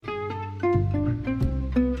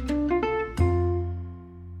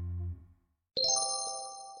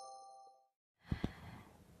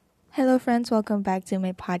Hello, friends. Welcome back to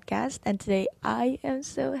my podcast. And today I am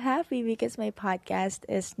so happy because my podcast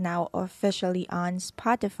is now officially on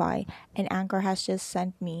Spotify, and Anchor has just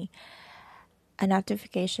sent me a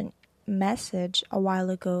notification message a while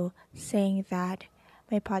ago saying that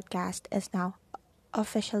my podcast is now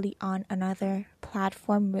officially on another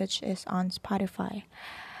platform, which is on Spotify.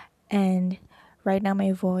 And right now,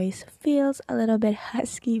 my voice feels a little bit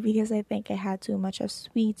husky because I think I had too much of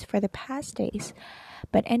sweets for the past days.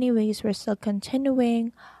 But, anyways, we're still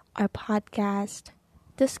continuing our podcast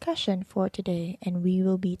discussion for today, and we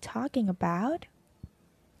will be talking about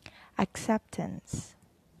acceptance.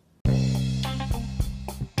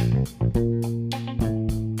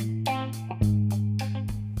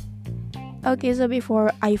 Okay, so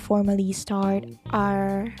before I formally start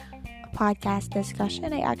our podcast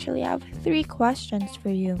discussion, I actually have 3 questions for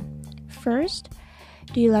you. First,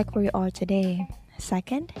 do you like where you are today?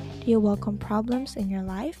 Second, do you welcome problems in your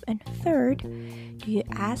life? And third, do you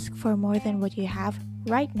ask for more than what you have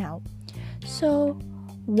right now? So,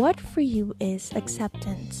 what for you is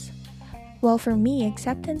acceptance? Well, for me,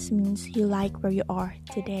 acceptance means you like where you are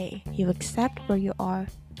today. You accept where you are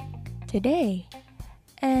today.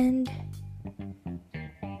 And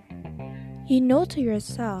you know to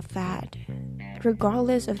yourself that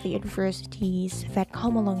regardless of the adversities that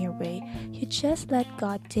come along your way, you just let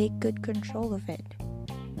God take good control of it.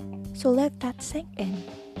 So let that sink in.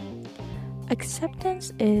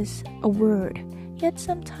 Acceptance is a word, yet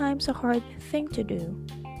sometimes a hard thing to do.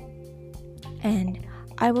 And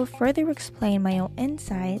I will further explain my own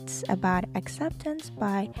insights about acceptance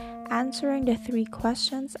by answering the 3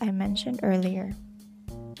 questions I mentioned earlier.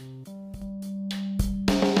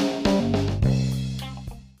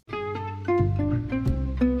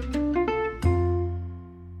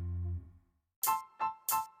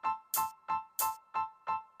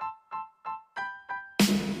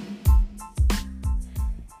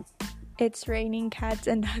 It's raining cats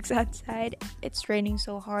and dogs outside. It's raining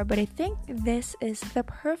so hard, but I think this is the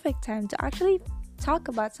perfect time to actually talk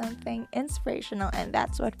about something inspirational, and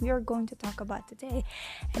that's what we are going to talk about today.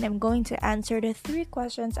 And I'm going to answer the 3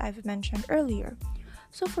 questions I've mentioned earlier.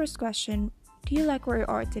 So first question, do you like where you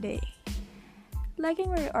are today? Liking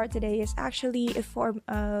where you are today is actually a form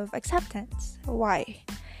of acceptance. Why?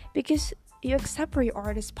 Because you accept where you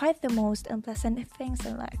are despite the most unpleasant things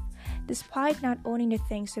in life. Despite not owning the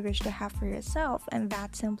things you wish to have for yourself, and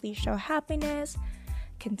that simply show happiness,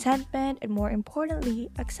 contentment, and more importantly,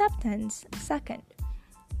 acceptance. Second,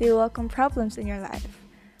 do you welcome problems in your life?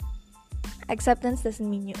 Acceptance doesn't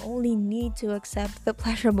mean you only need to accept the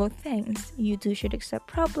pleasurable things. You too should accept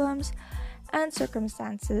problems and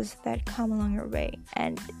circumstances that come along your way,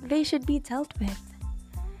 and they should be dealt with.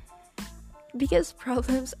 Because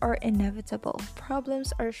problems are inevitable.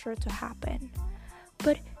 Problems are sure to happen.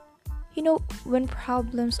 But when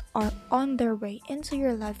problems are on their way into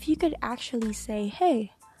your life, you could actually say,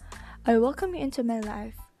 hey, I welcome you into my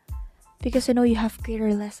life because I know you have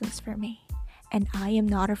greater lessons for me, and I am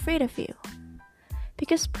not afraid of you.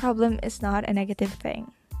 Because problem is not a negative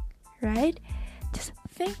thing, right? Just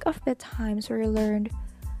think of the times where you learned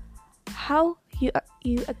how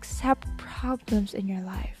you accept problems in your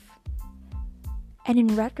life. And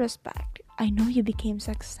in retrospect, I know you became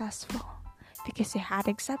successful because you had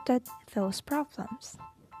accepted those problems.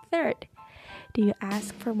 Third, do you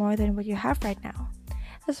ask for more than what you have right now?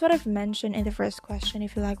 That's what I've mentioned in the first question.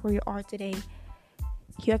 If you like where you are today,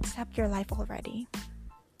 you accept your life already.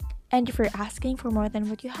 And if you're asking for more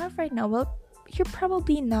than what you have right now, well, you're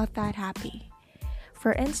probably not that happy.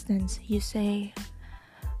 For instance, you say,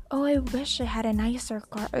 oh, I wish I had a nicer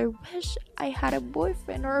car. I wish I had a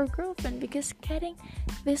boyfriend or a girlfriend because getting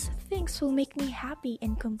these things will make me happy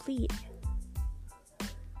and complete.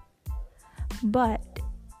 But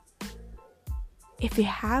if you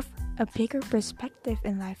have a bigger perspective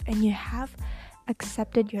in life and you have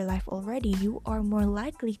accepted your life already, you are more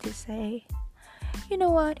likely to say, you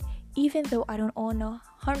know what, even though I don't own a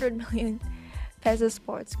 100 million peso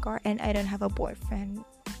sports car and I don't have a boyfriend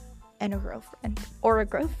and a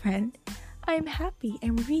girlfriend, I'm happy.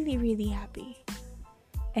 I'm really, really happy.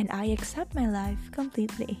 And I accept my life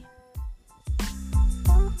completely.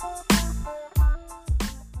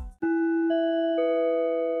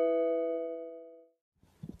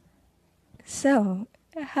 So,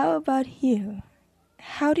 how about you?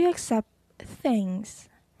 How do you accept things?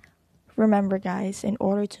 Remember, guys, in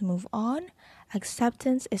order to move on,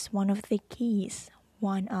 acceptance is one of the keys.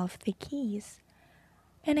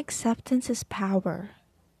 And acceptance is power.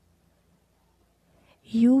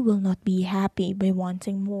 You will not be happy by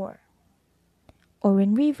wanting more. Or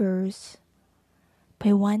in reverse,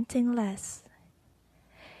 by wanting less.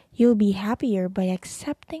 You'll be happier by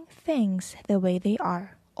accepting things the way they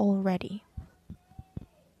are already.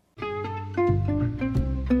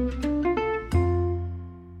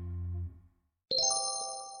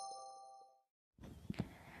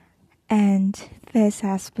 And this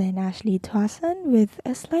has been Ashley Dawson with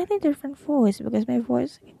a slightly different voice because my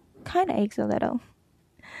voice kind of aches a little.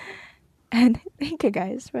 And thank you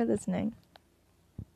guys for listening.